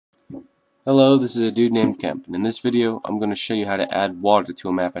Hello, this is a dude named Kemp, and in this video I'm going to show you how to add water to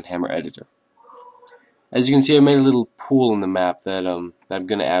a map in Hammer Editor. As you can see, I made a little pool in the map that I'm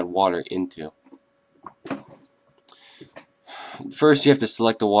going to add water into. First, you have to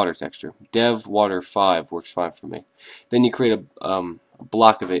select the water texture. Dev Water 5 works fine for me. Then you create a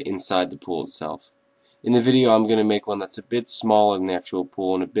block of it inside the pool itself. In the video, I'm going to make one that's a bit smaller than the actual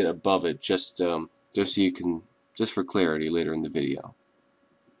pool and a bit above it, just so you can, just for clarity later in the video.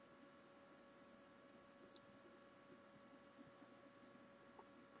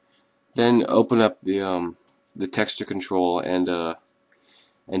 Then open up the texture control and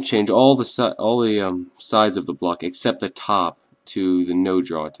change all the sides of the block except the top to the no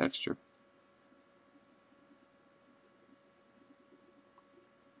draw texture.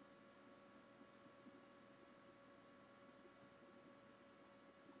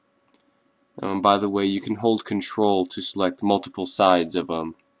 By the way, you can hold control to select multiple sides of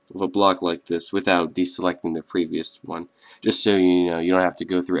a block like this without deselecting the previous one, just so you know you don't have to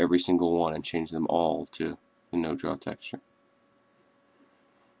go through every single one and change them all to the no draw texture.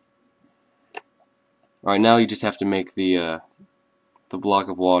 Alright, now you just have to make the block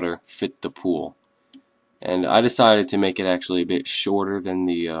of water fit the pool. And I decided to make it actually a bit shorter than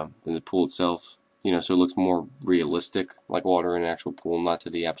the pool itself, so it looks more realistic, like water in an actual pool, not to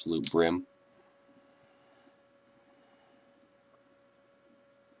the absolute brim.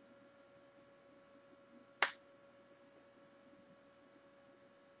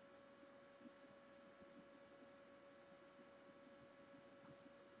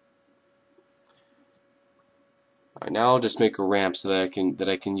 Alright, now I'll just make a ramp so that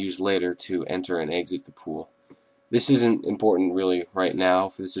I can use later to enter and exit the pool. This isn't important really right now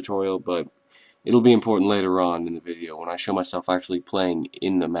for this tutorial, but it'll be important later on in the video when I show myself actually playing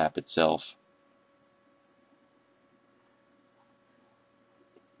in the map itself.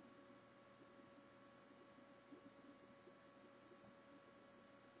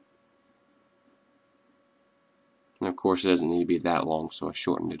 And of course it doesn't need to be that long, so I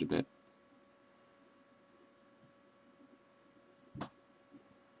shortened it a bit.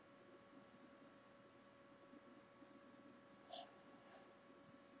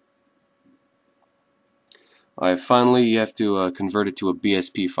 Finally, you have to convert it to a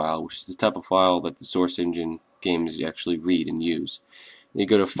BSP file, which is the type of file that the Source Engine games actually read and use. You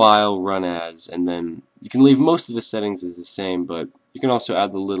go to File, Run As, and then you can leave most of the settings as the same, but you can also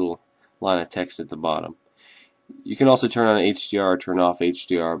add the little line of text at the bottom. You can also turn on HDR or turn off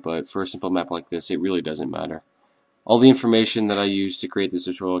HDR, but for a simple map like this, it really doesn't matter. All the information that I used to create this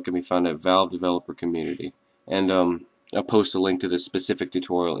tutorial can be found at Valve Developer Community, and I'll post a link to this specific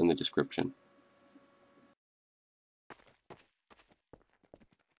tutorial in the description.